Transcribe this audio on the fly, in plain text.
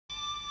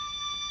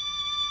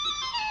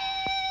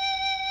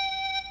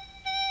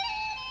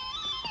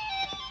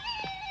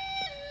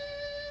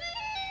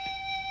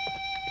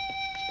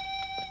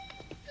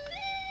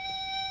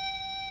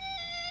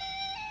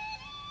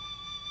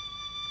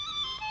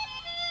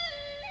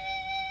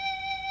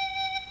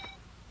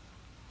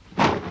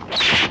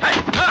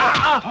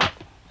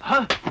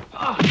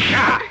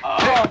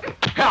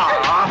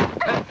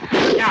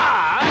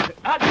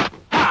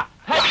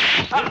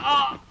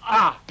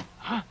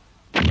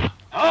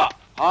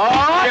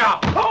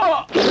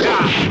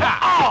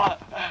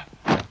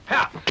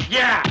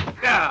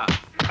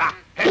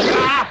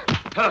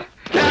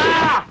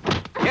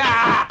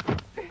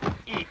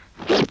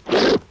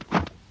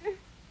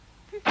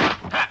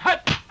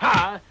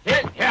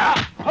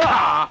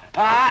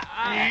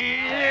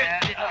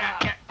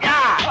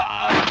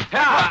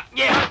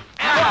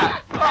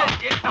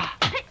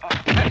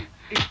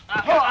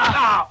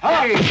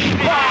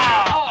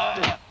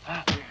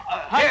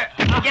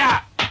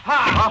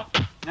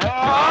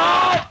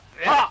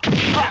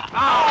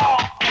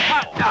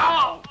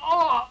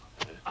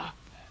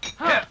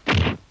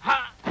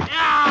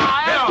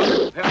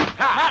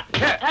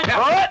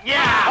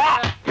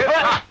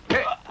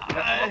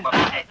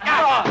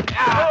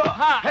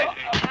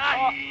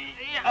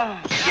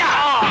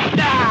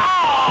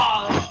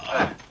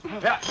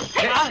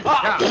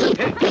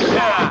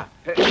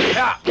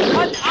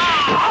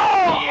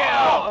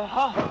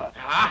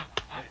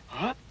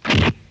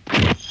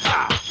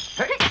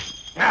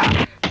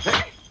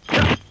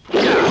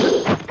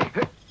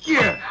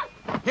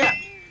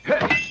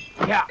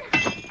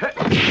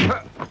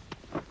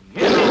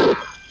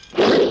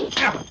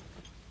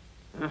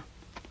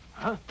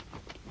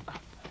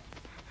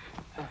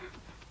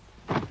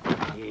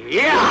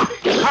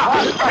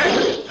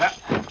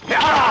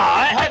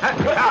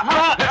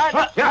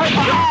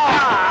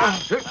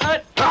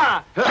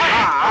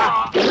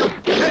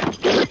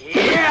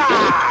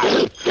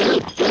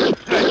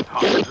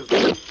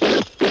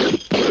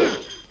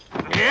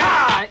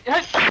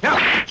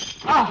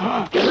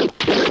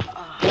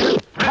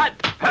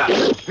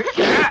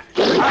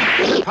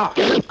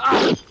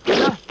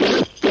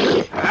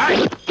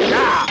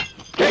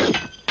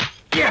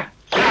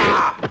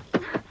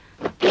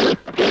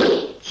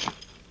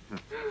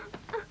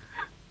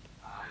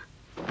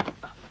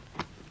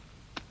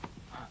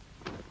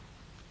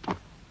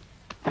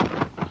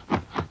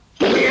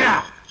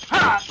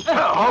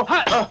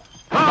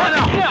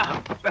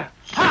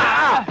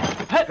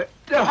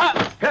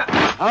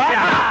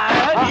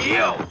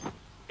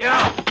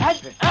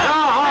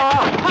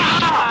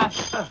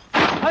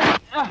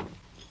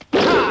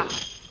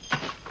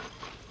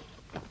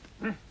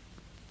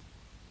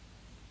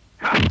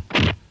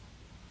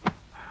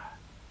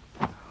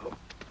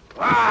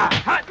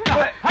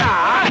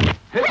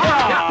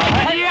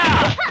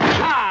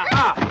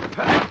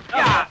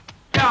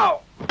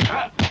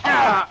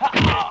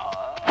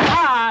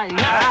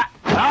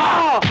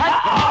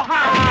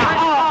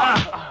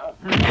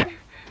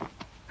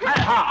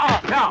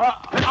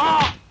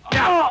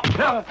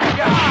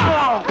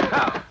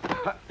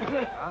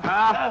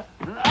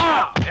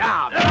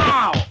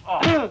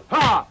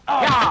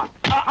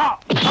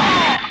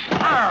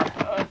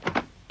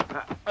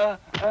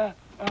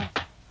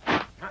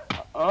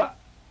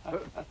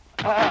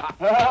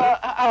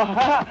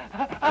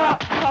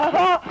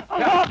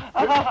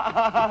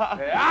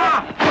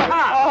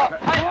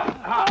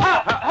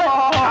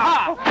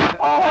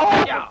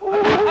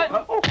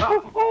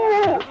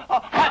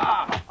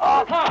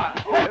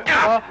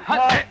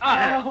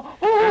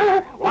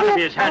One of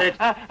you's had it.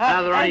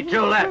 Now there are only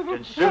two left,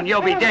 and soon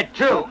you'll be dead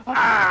too.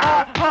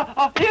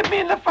 Hit me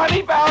in the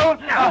funny bone.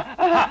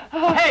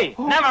 Hey,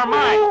 never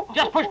mind.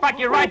 Just push back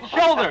your right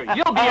shoulder.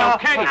 You'll be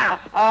okay.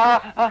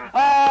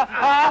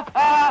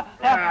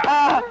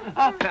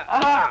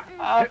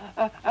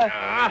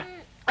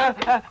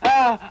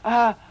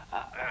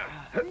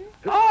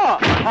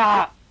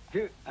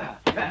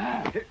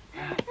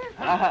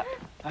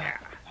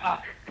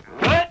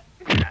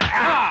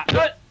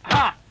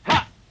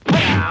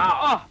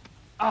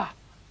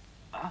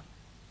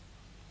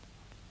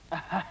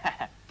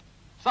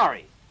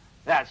 Sorry,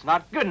 that's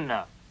not good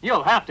enough.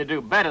 You'll have to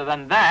do better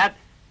than that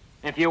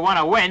if you want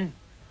to win.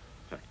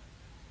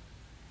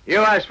 You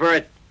asked for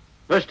it.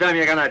 This time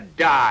you're gonna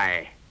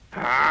die.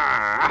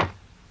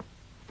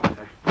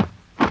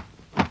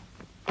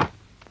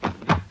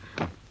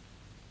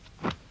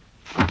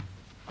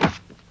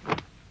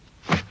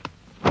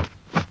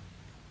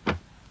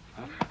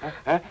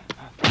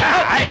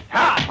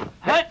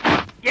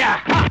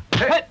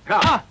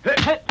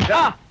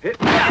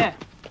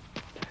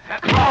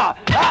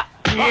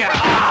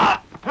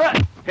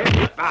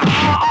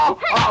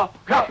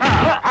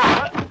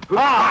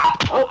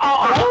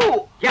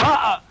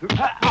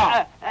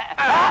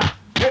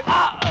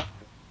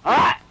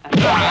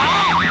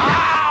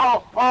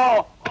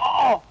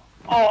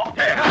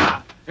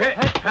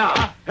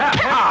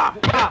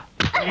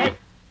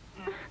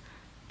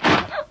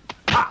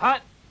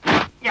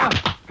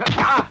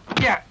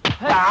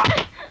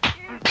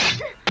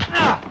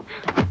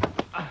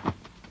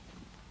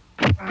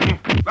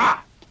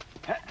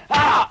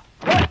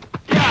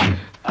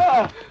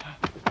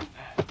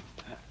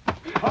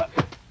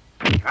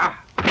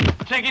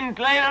 Chicken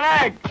laying an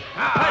egg.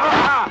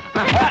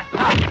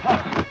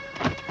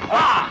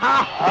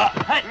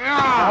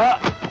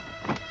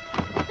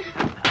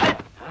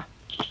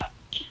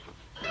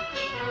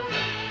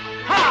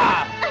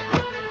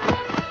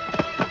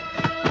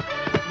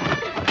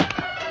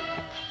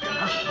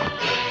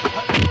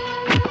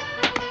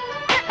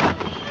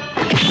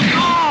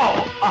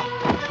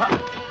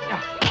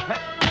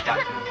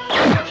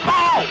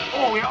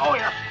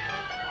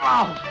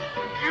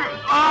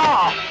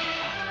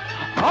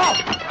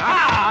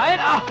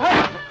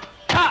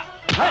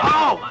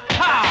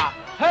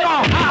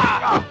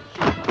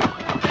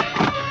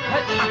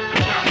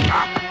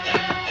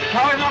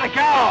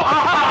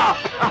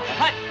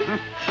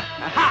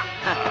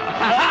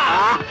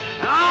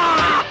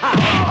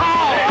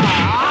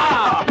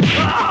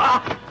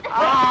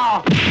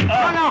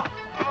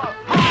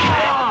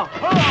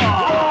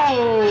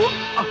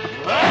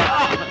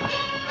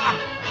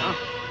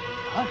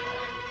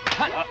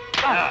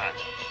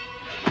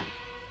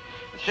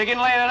 Chicken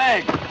laying an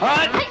egg.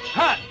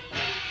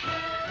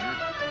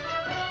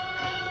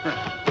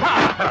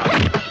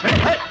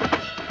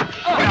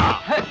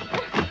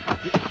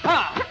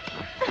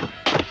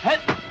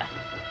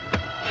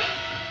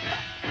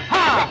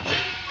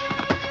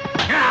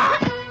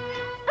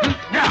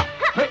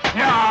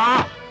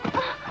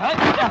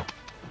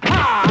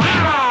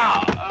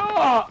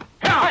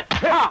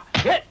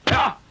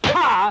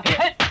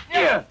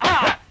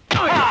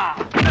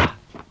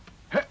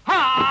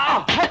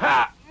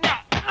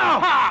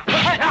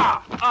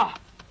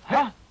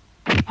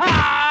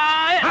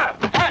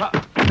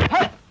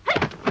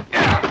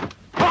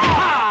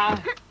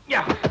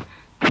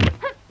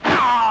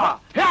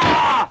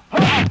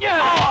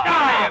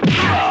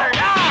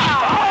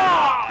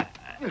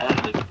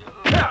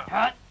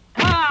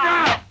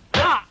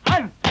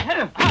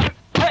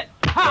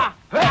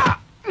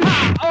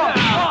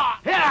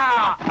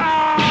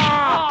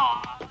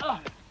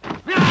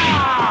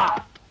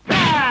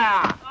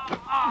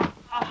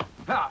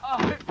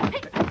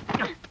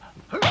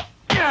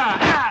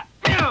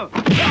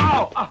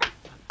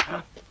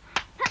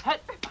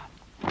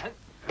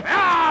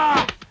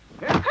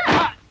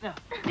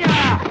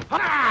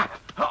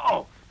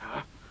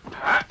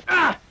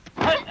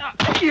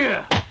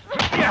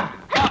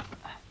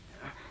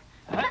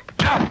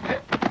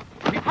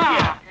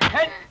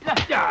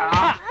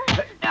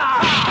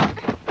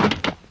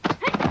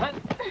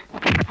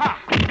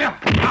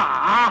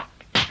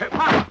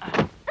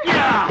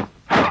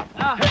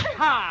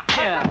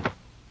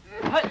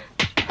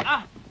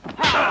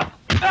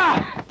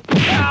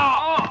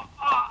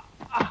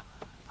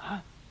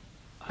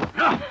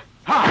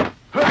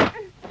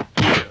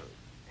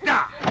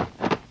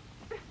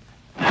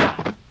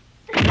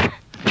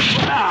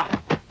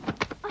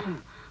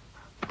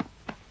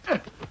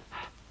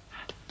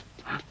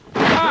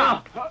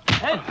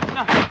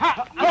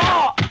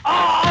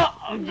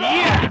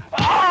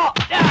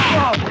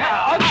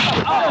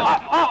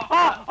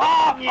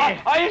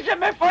 Oh, you set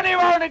me funny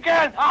bone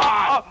again. Go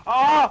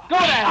to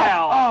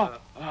hell.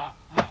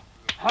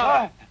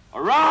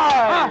 All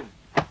right.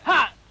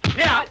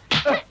 Yeah.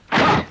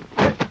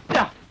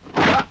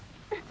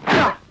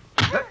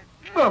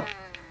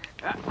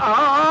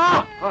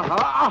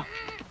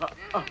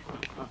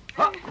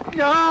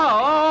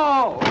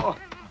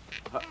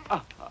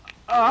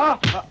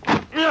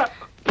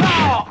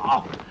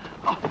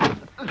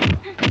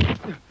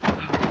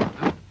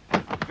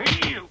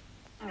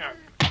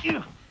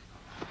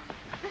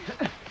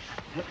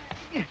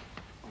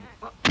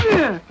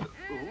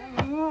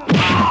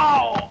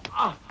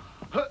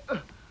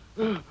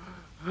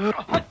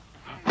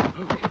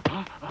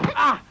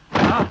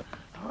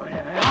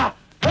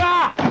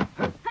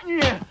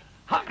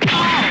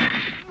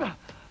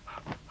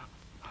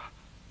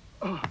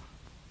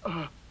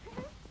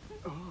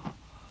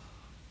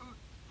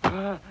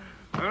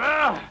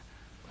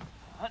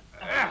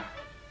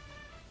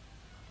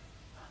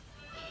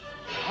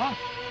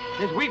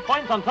 There's weak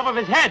points on top of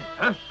his head.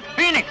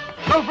 Phoenix,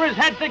 go for his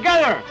head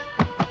together.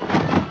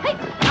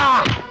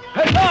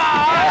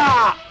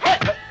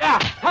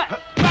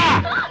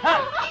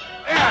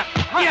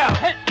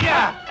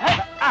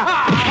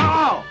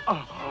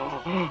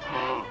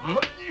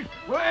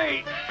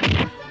 Wait.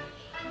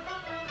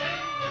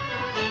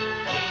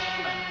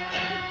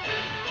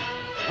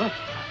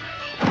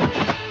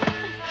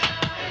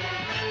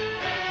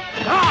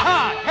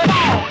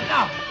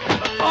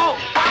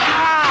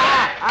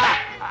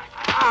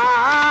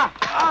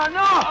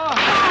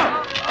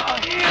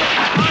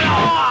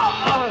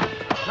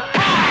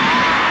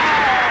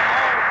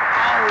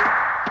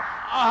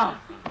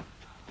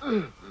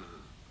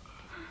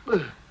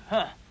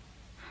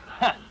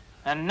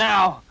 And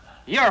now,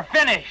 you're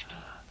finished.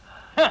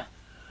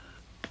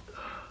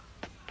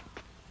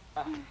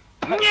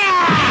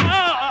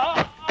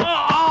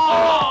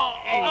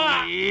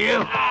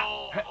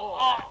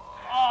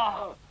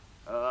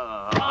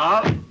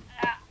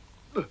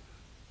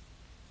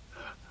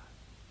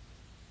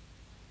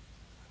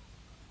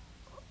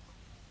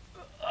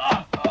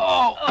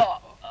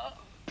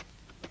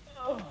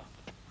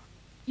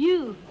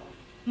 You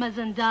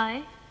mustn't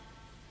die.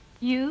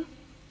 You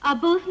are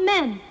both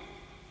men.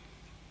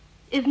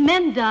 If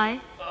men die,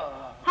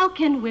 how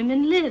can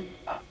women live?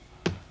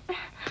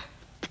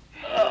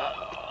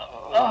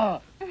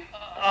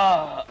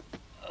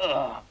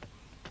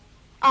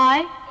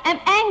 I am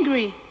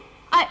angry.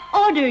 I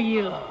order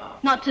you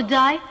not to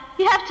die.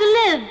 You have to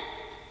live.